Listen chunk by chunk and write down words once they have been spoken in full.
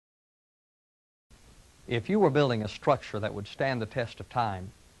If you were building a structure that would stand the test of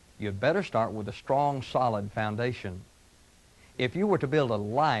time, you'd better start with a strong, solid foundation. If you were to build a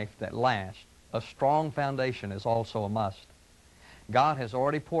life that lasts, a strong foundation is also a must. God has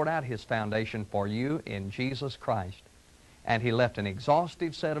already poured out His foundation for you in Jesus Christ, and He left an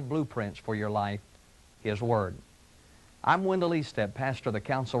exhaustive set of blueprints for your life, His Word. I'm Wendell Estep, pastor of the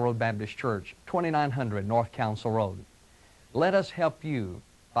Council Road Baptist Church, 2900 North Council Road. Let us help you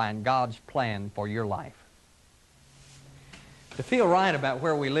find God's plan for your life. To feel right about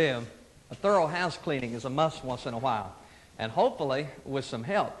where we live, a thorough house cleaning is a must once in a while, and hopefully with some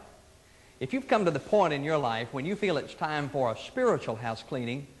help. If you've come to the point in your life when you feel it's time for a spiritual house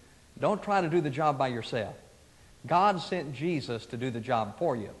cleaning, don't try to do the job by yourself. God sent Jesus to do the job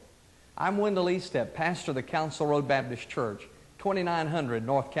for you. I'm Wendell Estep, pastor of the Council Road Baptist Church, 2900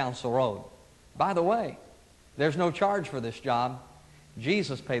 North Council Road. By the way, there's no charge for this job.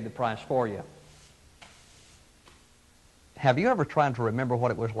 Jesus paid the price for you. Have you ever tried to remember what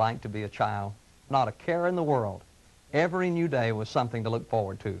it was like to be a child? Not a care in the world. Every new day was something to look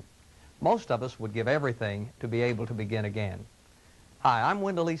forward to. Most of us would give everything to be able to begin again. Hi, I'm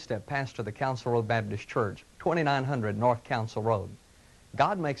Wendell Estep, pastor of the Council Road Baptist Church, 2900 North Council Road.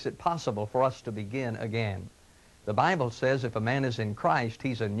 God makes it possible for us to begin again. The Bible says if a man is in Christ,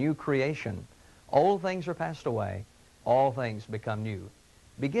 he's a new creation. Old things are passed away, all things become new.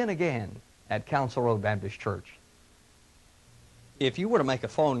 Begin again at Council Road Baptist Church. If you were to make a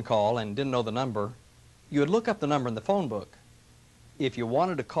phone call and didn't know the number, you would look up the number in the phone book. If you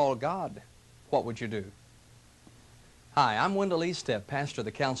wanted to call God, what would you do? Hi, I'm Wendell Estep, pastor of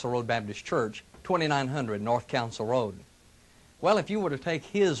the Council Road Baptist Church, 2900 North Council Road. Well, if you were to take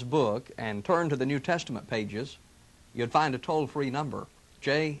His book and turn to the New Testament pages, you'd find a toll-free number,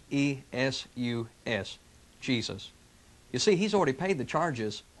 J-E-S-U-S, Jesus. You see, He's already paid the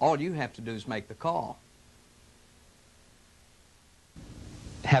charges. All you have to do is make the call.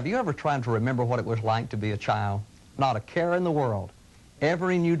 Have you ever tried to remember what it was like to be a child? Not a care in the world.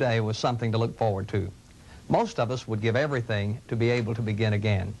 Every new day was something to look forward to. Most of us would give everything to be able to begin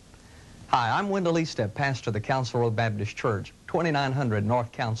again. Hi, I'm Wendell Estep, pastor of the Council Road Baptist Church, 2900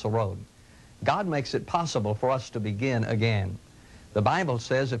 North Council Road. God makes it possible for us to begin again. The Bible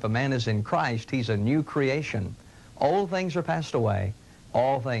says if a man is in Christ, he's a new creation. Old things are passed away,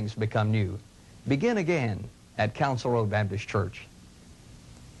 all things become new. Begin again at Council Road Baptist Church.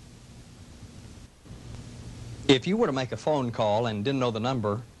 If you were to make a phone call and didn't know the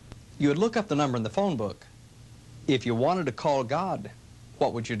number, you would look up the number in the phone book. If you wanted to call God,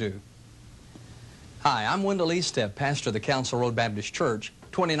 what would you do? Hi, I'm Wendell Estep, pastor of the Council Road Baptist Church,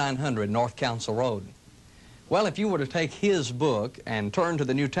 2900 North Council Road. Well, if you were to take His book and turn to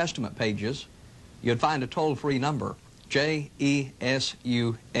the New Testament pages, you'd find a toll-free number, J-E-S-U-S,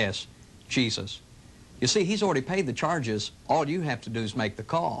 Jesus. You see, He's already paid the charges. All you have to do is make the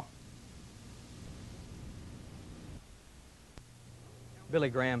call. Billy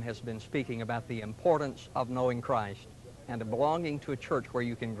Graham has been speaking about the importance of knowing Christ and of belonging to a church where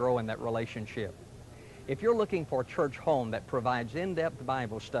you can grow in that relationship. If you're looking for a church home that provides in-depth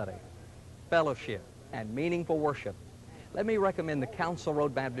Bible study, fellowship, and meaningful worship, let me recommend the Council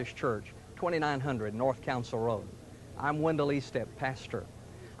Road Baptist Church, 2900 North Council Road. I'm Wendell Estep, pastor.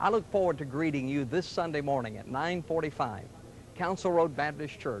 I look forward to greeting you this Sunday morning at 9:45, Council Road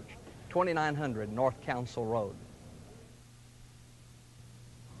Baptist Church, 2900 North Council Road.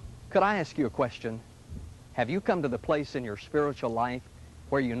 Could I ask you a question? Have you come to the place in your spiritual life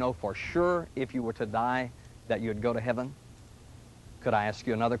where you know for sure if you were to die that you'd go to heaven? Could I ask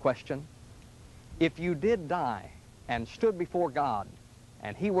you another question? If you did die and stood before God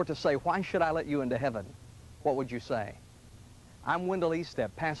and He were to say, "Why should I let you into heaven?" what would you say? I'm Wendell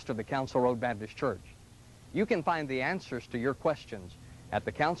Estep, pastor of the Council Road Baptist Church. You can find the answers to your questions at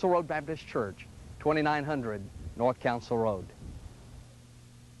the Council Road Baptist Church, 2900 North Council Road.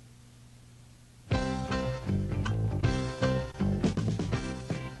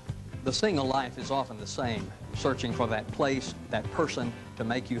 The single life is often the same, searching for that place, that person to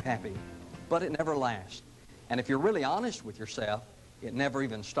make you happy. But it never lasts. And if you're really honest with yourself, it never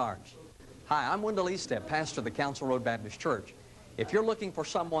even starts. Hi, I'm Wendell Estep, pastor of the Council Road Baptist Church. If you're looking for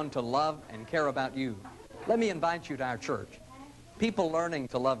someone to love and care about you, let me invite you to our church. People learning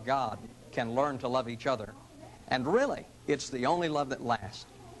to love God can learn to love each other. And really, it's the only love that lasts.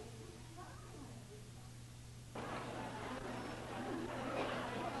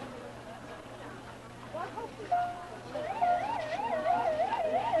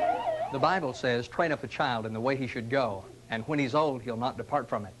 The Bible says, train up a child in the way he should go, and when he's old, he'll not depart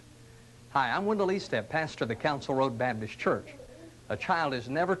from it. Hi, I'm Wendell Estep, pastor of the Council Road Baptist Church. A child is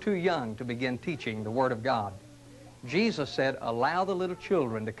never too young to begin teaching the Word of God. Jesus said, "Allow the little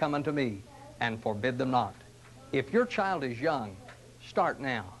children to come unto me, and forbid them not." If your child is young, start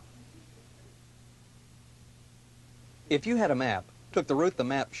now. If you had a map, took the route the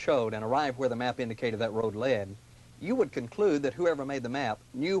map showed, and arrived where the map indicated that road led, you would conclude that whoever made the map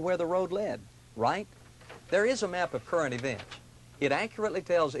knew where the road led, right? There is a map of current events. It accurately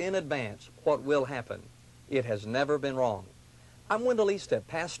tells in advance what will happen. It has never been wrong. I'm Wendell Estep,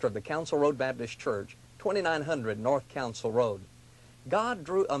 pastor of the Council Road Baptist Church, 2900 North Council Road. God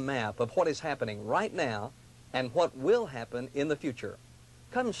drew a map of what is happening right now and what will happen in the future.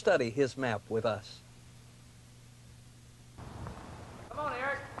 Come study His map with us. Come on,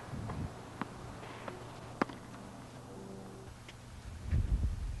 Eric.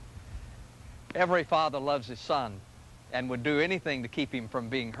 Every father loves his son and would do anything to keep him from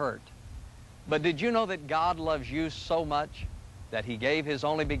being hurt. But did you know that God loves you so much that He gave His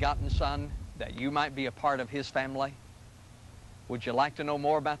only begotten Son that you might be a part of His family? Would you like to know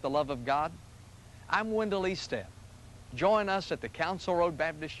more about the love of God? I'm Wendell Estep. Join us at the Council Road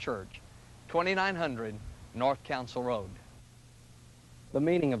Baptist Church, 2900 North Council Road. The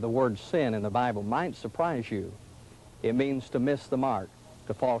meaning of the word sin in the Bible might surprise you. It means to miss the mark,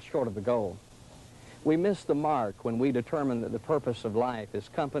 to fall short of the goal. We miss the mark when we determine that the purpose of life is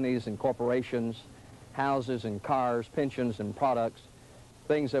companies and corporations, houses and cars, pensions and products,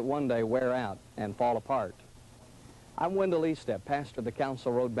 things that one day wear out and fall apart. I'm Wendell Estep, pastor of the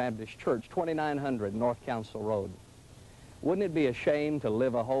Council Road Baptist Church, 2900 North Council Road. Wouldn't it be a shame to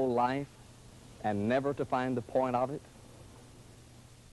live a whole life and never to find the point of it?